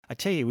I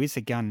tell you who is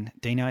a gun,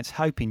 Dino. It's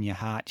Hope in Your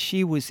Heart.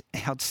 She was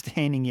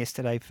outstanding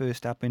yesterday,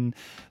 first up in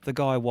the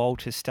Guy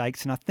Walter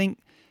Stakes. And I think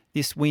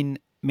this win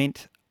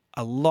meant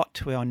a lot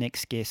to our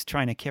next guest.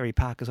 Trainer Kerry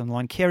Parker's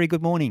online. Kerry,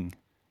 good morning.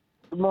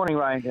 Good morning,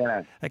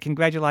 Ryan.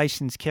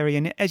 Congratulations, Kerry.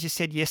 And as you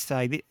said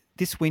yesterday,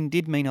 this win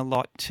did mean a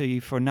lot to you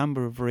for a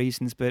number of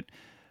reasons, but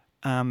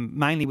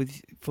mainly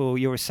for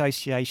your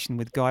association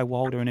with Guy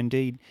Walter and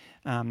indeed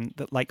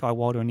the late Guy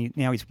Walter and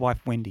now his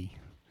wife, Wendy.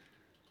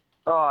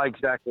 Oh,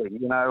 exactly.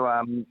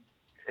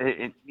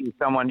 He's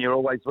someone you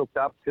always looked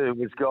up to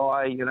was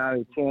Guy,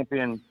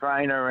 champion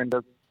trainer and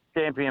a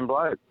champion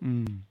bloke.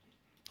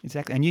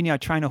 Exactly. And you now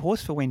train a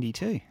horse for Wendy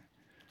too.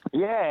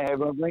 Yeah,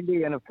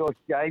 Wendy and, of course,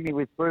 Jamie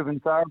with Proven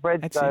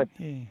Thoroughbred. That's it,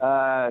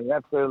 yeah.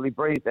 Absolutely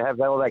breathed to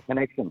have all that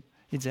connection.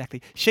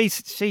 Exactly. She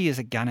is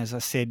a gun, as I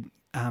said,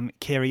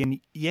 Kerry. And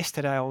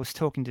yesterday I was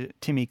talking to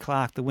Timmy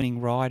Clark, the winning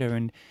rider,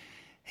 and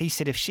he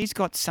said if she's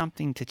got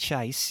something to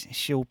chase,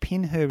 she'll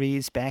pin her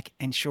ears back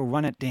and she'll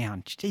run it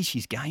down. Gee,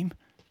 she's game.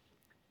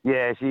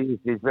 Yeah, she's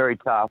very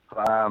tough.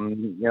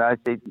 When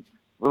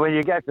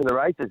you go to the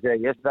races there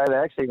yesterday, they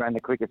actually ran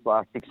the quickest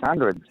last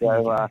 600.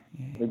 So a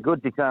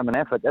good determined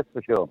effort, that's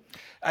for sure.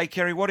 Hey,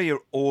 Kerry, what are your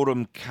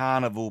autumn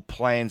carnival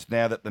plans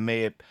now that the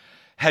mare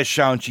has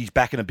shown she's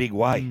back in a big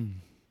way?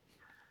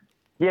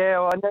 Yeah,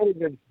 well, I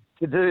needed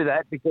to do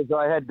that because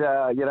I had,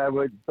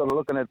 we're sort of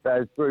looking at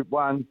those Group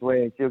 1s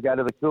where she'll go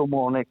to the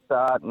Coolmore next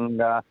start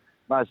and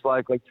most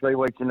likely 3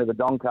 weeks into the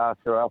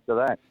Doncaster after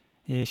that.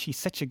 Yeah, she's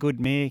such a good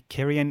mare,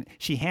 Kerry, and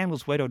she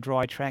handles wet or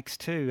dry tracks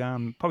too.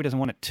 Probably doesn't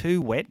want it too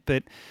wet,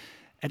 but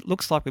it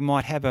looks like we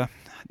might have a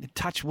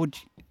touch wood,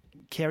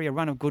 Kerry, a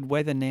run of good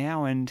weather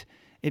now, and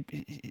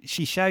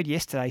she showed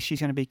yesterday she's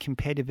going to be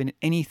competitive in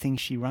anything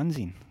she runs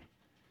in.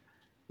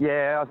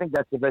 Yeah, I think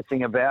that's the best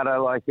thing about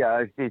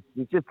her. She's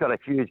just got a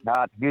huge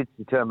heart, huge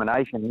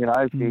determination.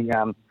 She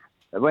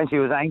when she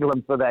was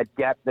angling for that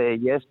gap there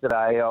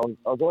yesterday, I was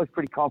always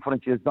pretty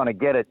confident she was going to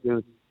get it.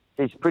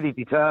 She's pretty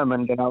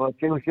determined,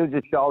 she'll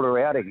just shoulder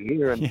out of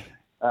here,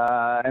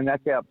 and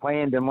that's how it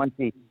planned. And once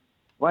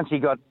she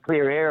got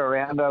clear air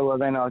around her, well,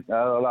 then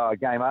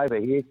game over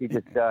here. She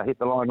just hit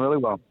the line really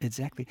well.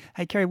 Exactly.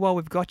 Hey, Kerry, while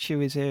we've got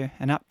you, is there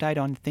an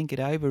update on Think It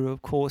Over, who,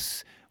 of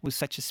course, was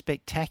such a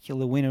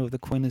spectacular winner of the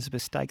Queen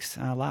Elizabeth Stakes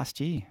last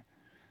year?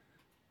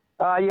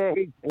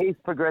 He's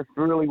progressed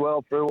really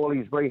well through all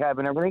his rehab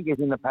and everything. He's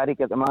in the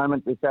paddock at the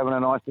moment, just having a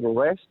nice little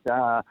rest.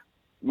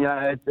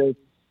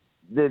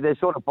 They're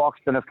sort of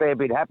boxed and a fair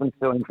bit happens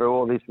to him through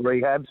all this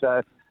rehab.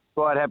 So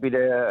quite happy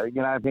to,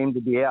 for him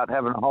to be out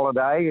having a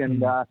holiday.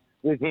 And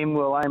with him,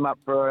 we'll aim up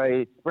for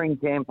a spring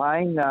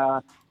campaign.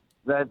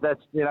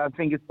 That's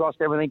fingers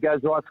crossed everything goes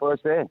right for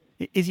us there.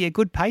 Is he a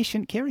good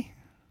patient, Kerry?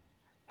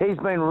 He's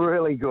been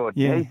really good.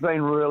 Yeah. He's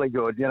been really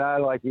good.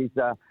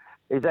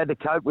 He's had to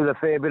cope with a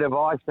fair bit of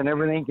ice and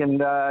everything,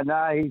 and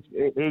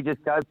he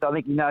just copes. I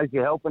think he knows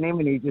you're helping him,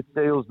 and he just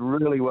deals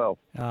really well.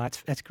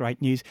 That's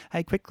great news.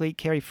 Hey, quickly,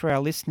 Kerry, for our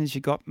listeners, you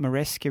got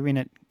Maresca in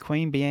at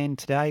Queanbeyan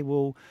today.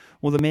 Will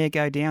the mare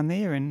go down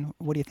there, and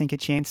what do you think her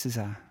chances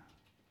are?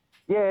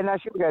 Yeah, no,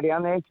 she'll go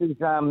down there. She's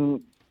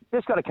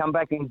just got to come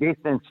back in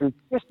distance. She's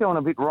just doing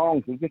a bit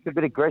wrong. She's just a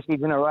bit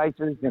aggressive in her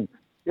races, and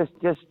just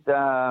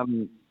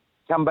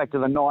come back to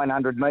the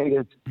 900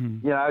 metres.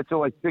 It's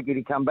always tricky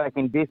to come back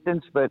in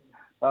distance, but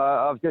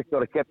I've just got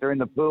to keep her in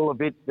the pool a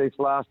bit this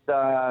last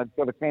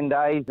sort of 10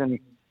 days and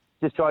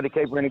just tried to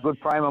keep her in a good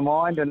frame of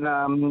mind. And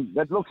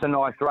it looks a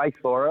nice race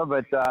for her,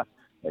 but,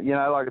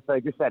 like I say,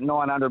 just that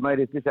 900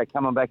 metres, just that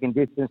coming back in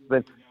distance.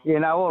 But,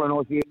 all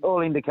in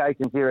all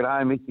indications here at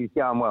home is she's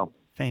going well.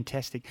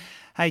 Fantastic.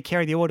 Hey,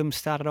 Kerry, the autumn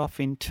started off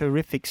in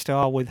terrific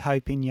style with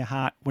Hope in Your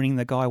Heart winning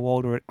the Guy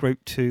Walter at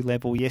Group 2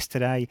 level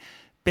yesterday.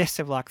 Best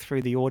of luck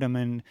through the autumn,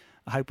 and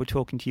I hope we're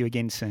talking to you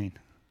again soon.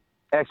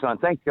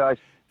 Excellent. Thanks, guys.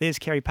 There's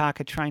Kerry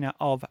Parker, trainer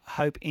of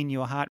Hope in Your Heart.